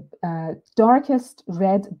darkest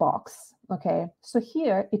red box, okay? So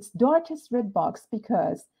here it's darkest red box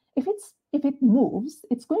because if it moves,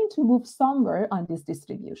 it's going to move somewhere on this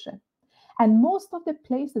distribution. And most of the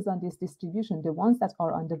places on this distribution, the ones that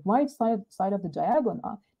are on the right side of the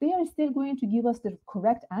diagonal, they are still going to give us the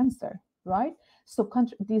correct answer, right? So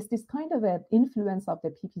this kind of an influence of the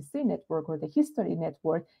PPC network or the history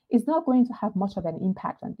network is not going to have much of an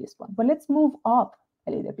impact on this one. But let's move up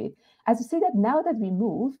a little bit. As you see that now that we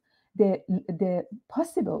move, the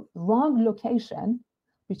possible wrong location,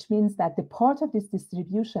 which means that the part of this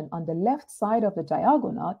distribution on the left side of the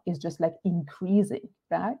diagonal is just like increasing,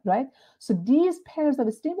 right? So these pairs of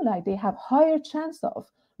stimuli, they have higher chance of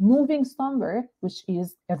moving somewhere, which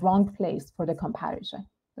is a wrong place for the comparison,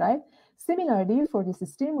 right? Similarly, for this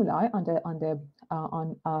stimuli above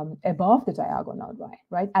the diagonal,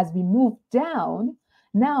 right? As we move down,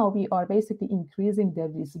 now we are basically increasing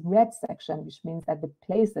this red section, which means that the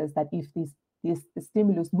places that if this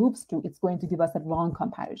stimulus moves to, it's going to give us a wrong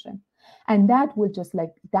comparison. And that will just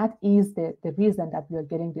like, that is the reason that we are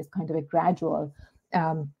getting this kind of a gradual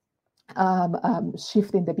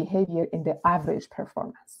shift in the behavior in the average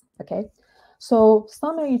performance, okay? So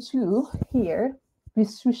summary 2 here, we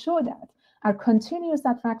show that our continuous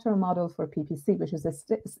attractor model for PPC, which is a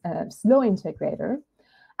slow integrator,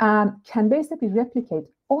 can basically replicate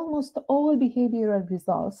almost all behavioral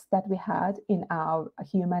results that we had in our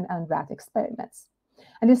human and rat experiments.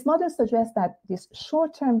 And this model suggests that this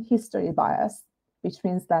short-term history bias, which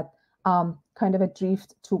means that kind of a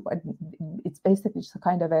drift toward, it's basically just a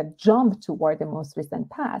kind of a jump toward the most recent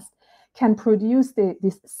past, can produce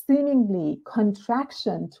this seemingly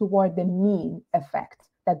contraction toward the mean effect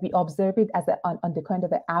that we observe it as on the kind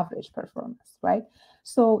of an average performance, right?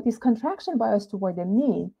 So this contraction bias toward the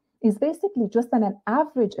mean is basically just an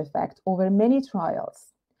average effect over many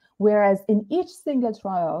trials. Whereas in each single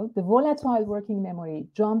trial, the volatile working memory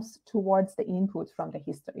jumps towards the input from the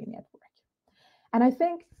history network. And I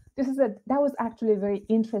think that was actually a very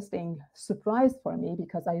interesting surprise for me,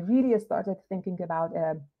 because I really started thinking about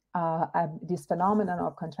this phenomenon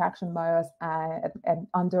of contraction bias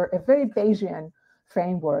under a very Bayesian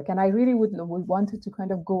framework. And I really would wanted to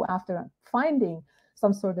kind of go after finding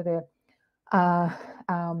some sort of a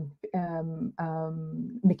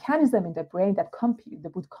mechanism in the brain that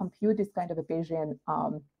would compute this kind of a Bayesian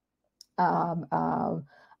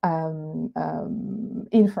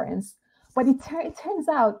inference. But it turns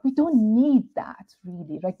out we don't need that,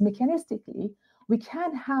 really. Like, mechanistically, we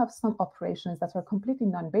can have some operations that are completely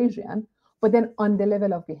non-Bayesian, but then on the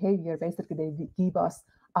level of behavior, basically they give us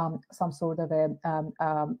some sort of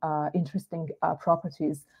interesting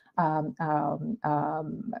properties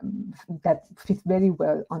that fit very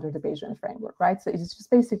well under the Bayesian framework, right? So it's just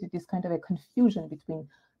basically this kind of a confusion between,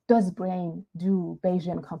 does brain do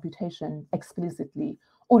Bayesian computation explicitly,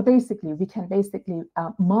 or basically we can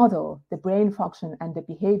model the brain function and the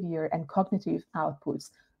behavior and cognitive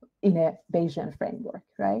outputs in a Bayesian framework,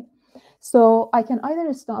 right? So I can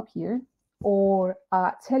either stop here or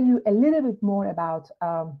tell you a little bit more about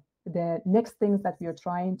the next things that we are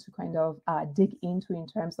trying to kind of dig into in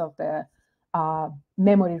terms of the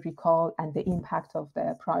memory recall and the impact of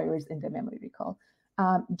the priors in the memory recall.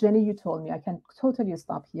 Jenny, you told me I can totally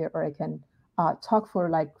stop here, or I can talk for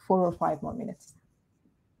like 4 or 5 more minutes.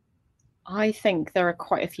 I think there are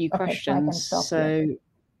quite a few questions. So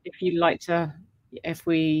if you'd like to, if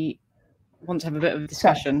we want to have a bit of a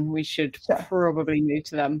discussion, we should probably move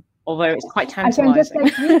to them. Although it's quite tantalizing. I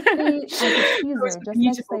can just briefly, as a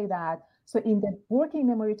teaser, just say that. So in the working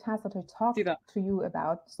memory task that I talked to you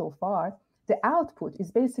about so far, the output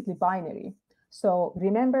is basically binary. So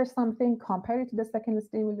remember something, compare it to the second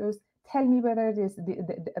stimulus, tell me whether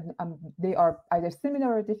they are either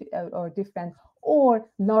similar or different, or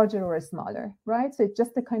larger or smaller, right? So it's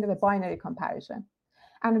just a kind of a binary comparison.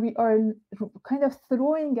 And we are kind of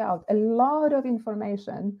throwing out a lot of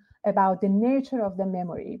information about the nature of the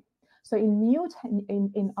memory. So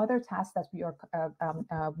in other tasks that we are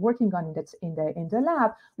working on in the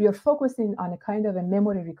lab, we are focusing on a kind of a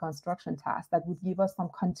memory reconstruction task that would give us some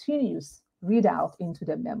continuous readout into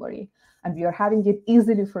the memory. And we are having it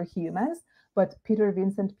easily for humans, but Peter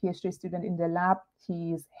Vincent, PhD student in the lab,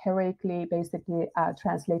 he's heroically basically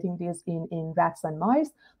translating this in rats and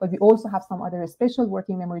mice. But we also have some other special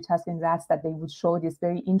working memory tasks in rats that they would show this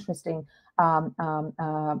very interesting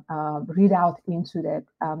readout into the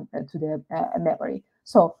memory.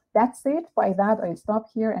 So that's it. By that, I stop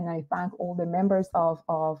here, and I thank all the members of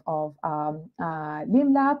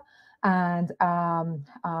LimLab, and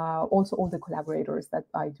also all the collaborators that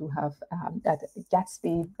I do have at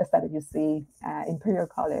Gatsby, SWC, Imperial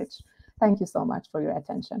College. Thank you so much for your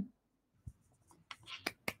attention.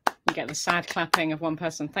 You get the sad clapping of one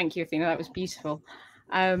person. Thank you, Athena. That was beautiful.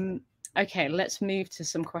 Okay, let's move to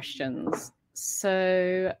some questions.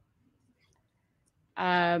 So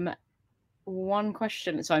one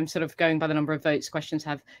question, so I'm sort of going by the number of votes questions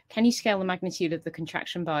have. Can you scale the magnitude of the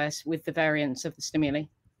contraction bias with the variance of the stimuli?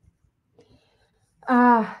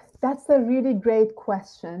 That's a really great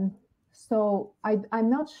question. So I'm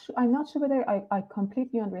not sure whether I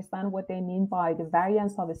completely understand what they mean by the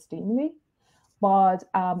variance of a stimuli, but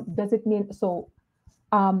does it mean so?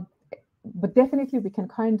 But definitely we can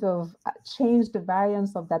kind of change the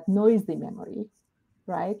variance of that noisy memory,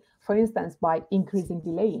 right? For instance, by increasing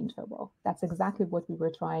delay interval. That's exactly what we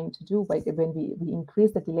were trying to do. When we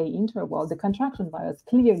increase the delay interval, the contraction bias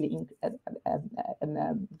clearly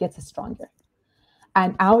gets stronger.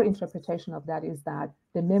 And our interpretation of that is that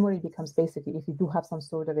the memory becomes basically, if you do have some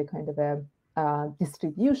sort of a kind of a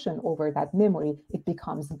distribution over that memory, it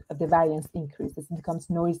becomes, the variance increases, it becomes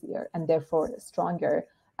noisier, and therefore stronger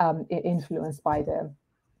influenced by the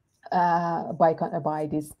by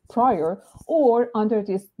this prior, or under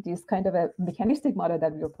this kind of a mechanistic model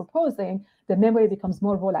that we are proposing, the memory becomes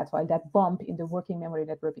more volatile. That bump in the working memory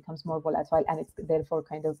network becomes more volatile, and it's therefore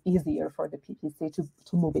kind of easier for the PPC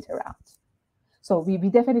to move it around. So we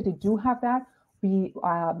definitely do have that. We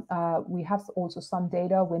have also some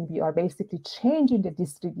data when we are basically changing the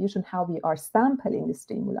distribution, how we are sampling the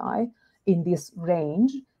stimuli in this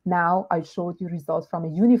range, Now I showed you results from a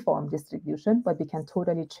uniform distribution, but we can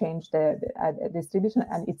totally change the distribution.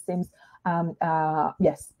 And it seems,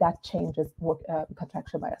 yes, that changes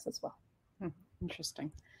contraction bias as well.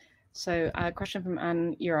 Interesting. So a question from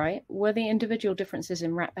Anne Uri. Were the individual differences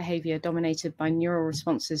in rat behavior dominated by neural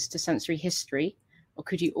responses to sensory history, or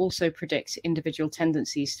could you also predict individual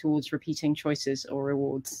tendencies towards repeating choices or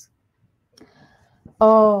rewards?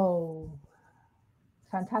 Oh,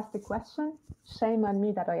 fantastic question. Shame on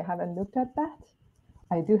me that I haven't looked at that.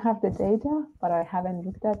 I do have the data, but I haven't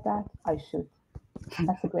looked at that. I should.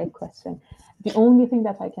 That's a great question. The only thing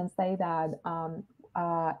that I can say that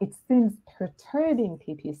it seems perturbing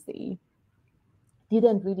PPC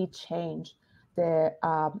didn't really change the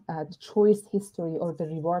choice history or the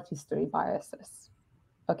reward history biases.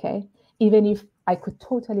 Okay, even if I could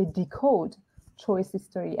totally decode choice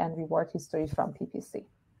history and reward history from PPC.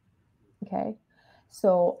 Okay,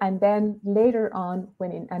 so, and then later on,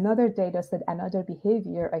 when in another data set, another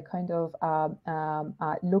behavior, I kind of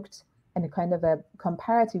looked in a kind of a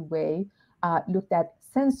comparative way, looked at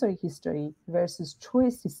sensory history versus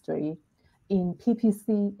choice history in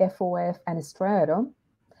PPC, FOF, and striatum.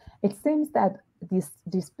 It seems that these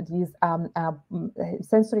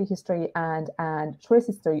sensory history and choice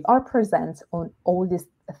history are present on all these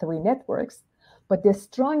three networks, but the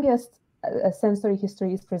strongest sensory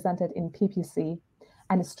history is presented in PPC,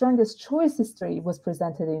 and the strongest choice history was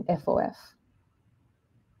presented in FOF.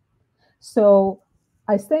 So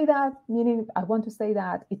I say that, meaning I want to say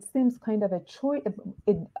that it seems kind of a choice.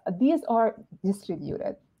 These are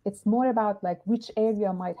distributed. It's more about like which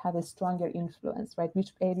area might have a stronger influence, right?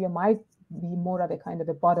 Which area might be more of a kind of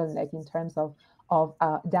a bottleneck in terms of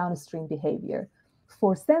downstream behavior.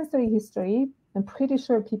 For sensory history, I'm pretty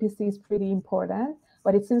sure PPC is pretty important,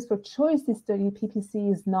 but it seems for choice history,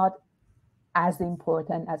 PPC is not as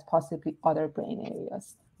important as possibly other brain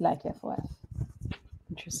areas like FOF.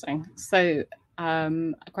 Interesting. So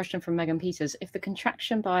a question from Megan Peters. If the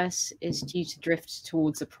contraction bias is due to drift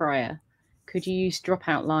towards a prior, could you use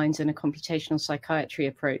dropout lines in a computational psychiatry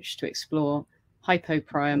approach to explore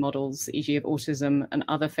hypo-prior models, e.g. of autism and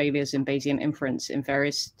other failures in Bayesian inference in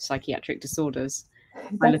various psychiatric disorders?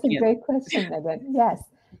 That's a great question, Megan. Yes,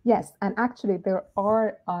 yes. And actually, there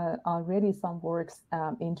are already some works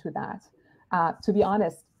into that. To be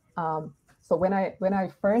honest, so when I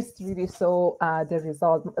first really saw the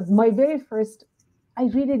result, my very first, I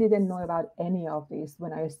really didn't know about any of this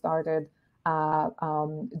when I started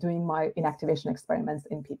doing my inactivation experiments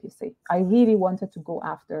in PPC. I really wanted to go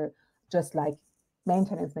after just like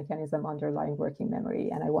maintenance mechanism underlying working memory,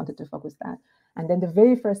 and I wanted to focus that. And then the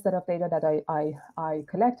very first set of data that I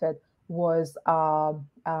collected was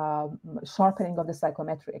sharpening of the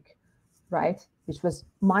psychometric, right? Which was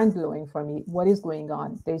mind-blowing for me. What is going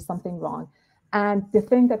on? There's something wrong. And the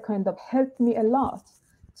thing that kind of helped me a lot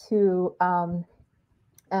to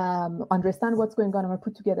understand what's going on and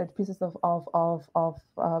put together pieces of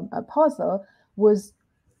a puzzle was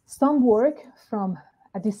some work from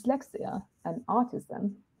dyslexia and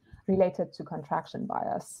autism related to contraction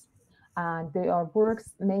bias. And they are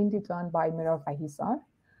works mainly done by Mira Fahisar.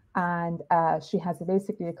 And she has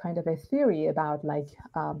basically a kind of a theory about like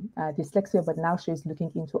dyslexia, but now she's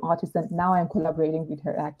looking into autism. Now I'm collaborating with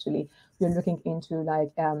her, actually. We're looking into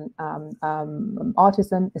like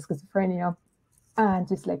autism, schizophrenia, and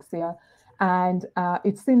dyslexia. And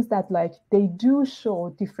it seems that like they do show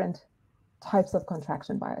different types of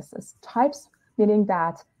contraction biases. Types meaning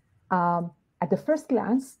that at the first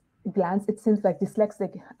glance, it seems like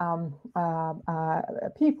dyslexic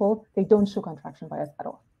people, they don't show contraction bias at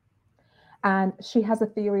all. And she has a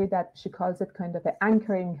theory that she calls it kind of an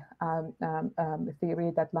anchoring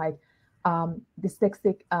theory that like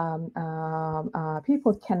dyslexic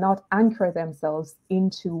people cannot anchor themselves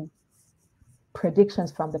into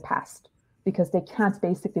predictions from the past because they can't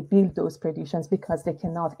basically build those predictions because they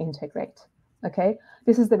cannot integrate. Okay,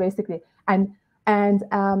 this is the basically, and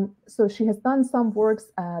so she has done some works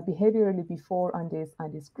behaviorally before on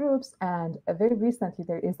these groups, and very recently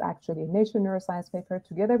there is actually a Nature Neuroscience paper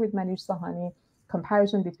together with Manish Sahani,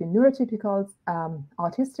 comparison between neurotypicals,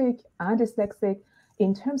 autistic and dyslexic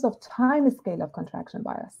in terms of time scale of contraction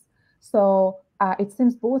bias. So it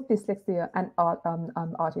seems both dyslexia and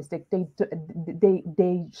autistic,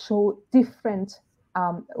 they show different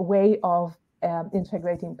way of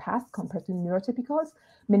integrating past compared to neurotypicals,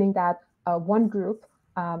 meaning that one group,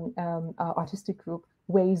 autistic group,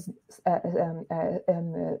 weighs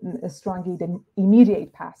strongly the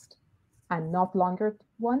immediate past and not longer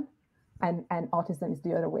one, and autism is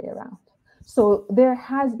the other way around. So there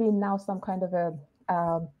has been now some kind of a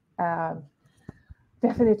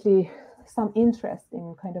definitely some interest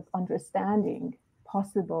in kind of understanding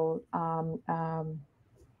possible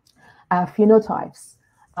phenotypes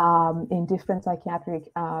in different psychiatric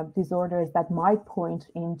disorders that might point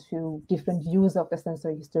into different views of the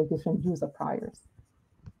sensory history, different views of priors.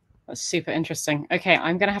 That's super interesting. Okay,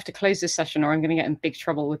 I'm going to have to close this session or I'm going to get in big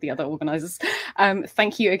trouble with the other organisers.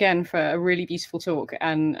 Thank you again for a really beautiful talk,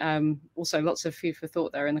 and also lots of food for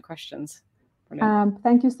thought there in the questions.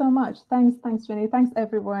 Thank you so much. Thanks, Jenny. Thanks,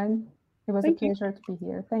 everyone. It was a pleasure to be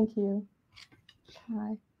here. Thank you.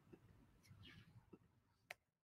 Bye.